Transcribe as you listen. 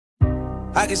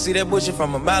I can see that bullshit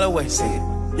from a mile away.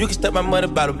 You can step my money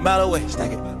about a mile away.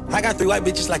 I got 3 white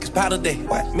bitches like it's powder day.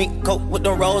 Mink coat with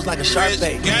them rolls like a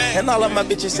Sharpay. And all of my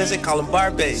bitches says they call them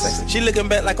Barbades. She looking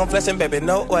back like I'm flexing, baby,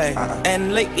 no way.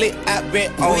 And lately I've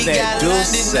been on that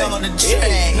juice.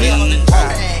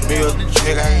 Me a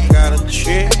chick, I got a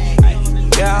chick.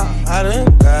 Yeah, I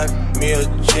done got me a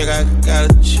chick, I got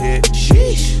a chick.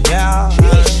 Yeah, I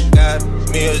done got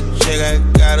me a chick, I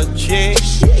got a chick.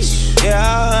 Yeah,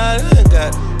 I done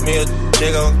got me a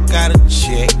chick, I got a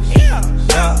chick. Yeah.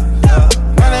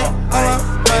 Money on my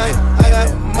money, I got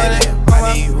money on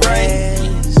my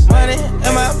brains. Money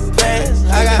in my pants,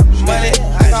 I got money,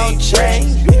 I gon'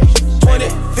 change. 20,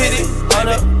 50,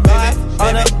 100,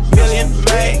 100 million,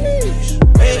 man.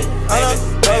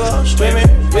 100 dollar, streaming,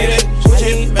 reading,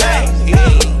 switching bang.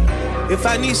 If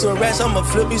I need some rats, I'ma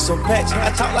flip me some packs.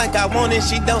 I talk like I want it,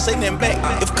 she don't say nothing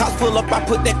back. If cops pull up, I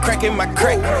put that crack in my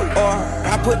crack. Or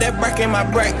I put that brack in my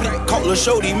brack. Call a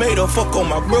shorty, made her fuck on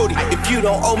my brody. If you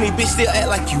don't owe me, bitch, still act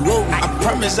like you owe me. I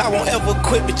promise I won't ever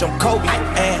quit, bitch, I'm Kobe.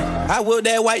 And I will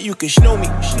that white, you can snow me.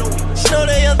 Snow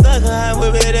that young thugger, I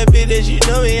whip it that bitch that you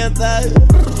know me, young thugger.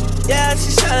 Yeah,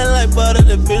 she shining like butter,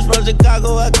 the bitch from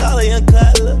Chicago, I call her young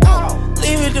Cutler.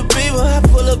 Leave it to people, I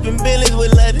pull up in Billy's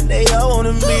with Latin, they all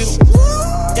wanna meet them.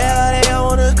 Yeah, they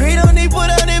all wanna agree, don't need put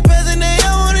out their pants and they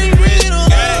all wanna read them.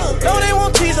 No, they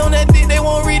won't tease on that dick, they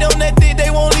won't read on that dick,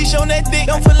 they won't leash on that dick.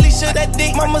 Don't Felicia that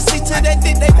dick, mama see to that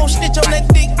dick, they won't snitch on that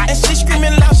dick. And she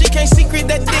screaming loud, she can't secret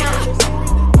that dick.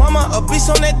 Mama a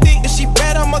beast on that dick, if she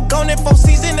bad, I'ma go in 4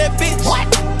 seasons that bitch. What?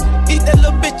 Eat that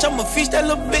little bitch, I'ma feast that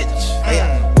little bitch.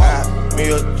 Got me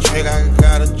a chick, I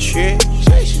got a chick.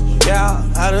 Yeah,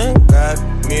 I done got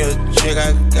me a chick,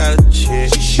 I got a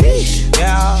chick.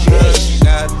 Yeah, I done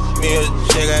got me a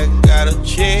chick, I got a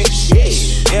chick.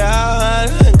 Yeah, I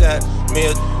done got me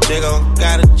a chick, I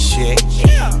got a chick.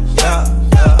 Yeah,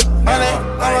 money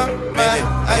on my money,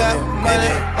 I got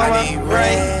money on my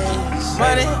brains.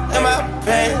 Money in my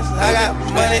pants, I got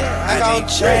money, I gon'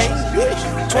 change.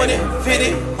 20,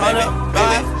 50, 100,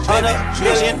 100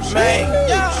 million, man.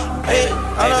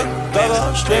 800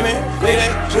 dollar, streaming,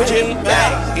 reading, switching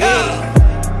back.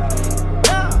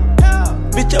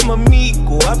 Bitch, I'm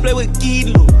amigo, I play with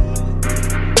Kilo.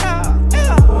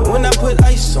 When I put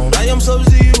ice on, I am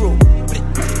Sub-Zero.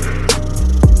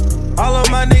 All of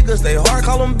my niggas, they hard,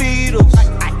 call them Beatles.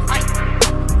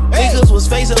 Niggas was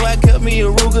facing, so I kept me a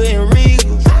Ruger and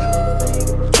Regal.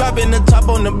 Dropping the top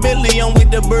on the Bentley, I'm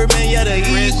with the Birdman, yeah, the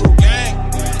Eagle.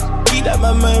 Keep that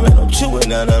my man, I'm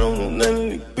chewing out, I don't know none of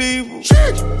these people.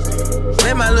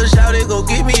 Let my little shawty go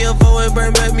get me a 4 and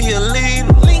bring back me a lead.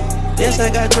 Yes,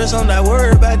 I got trust on that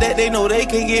word about that, they know they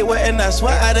can get wet, and I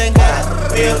swear I done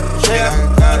got me a chick,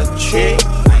 I got a chick.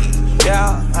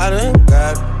 Yeah, I done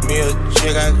got me a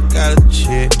chick, I got a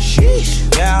chick.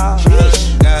 Yeah, I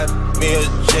done got me a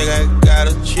chick, I got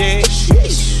a chick.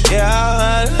 Yeah,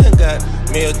 I done got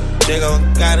me a chick, I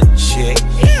got a chick.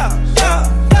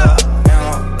 Yeah.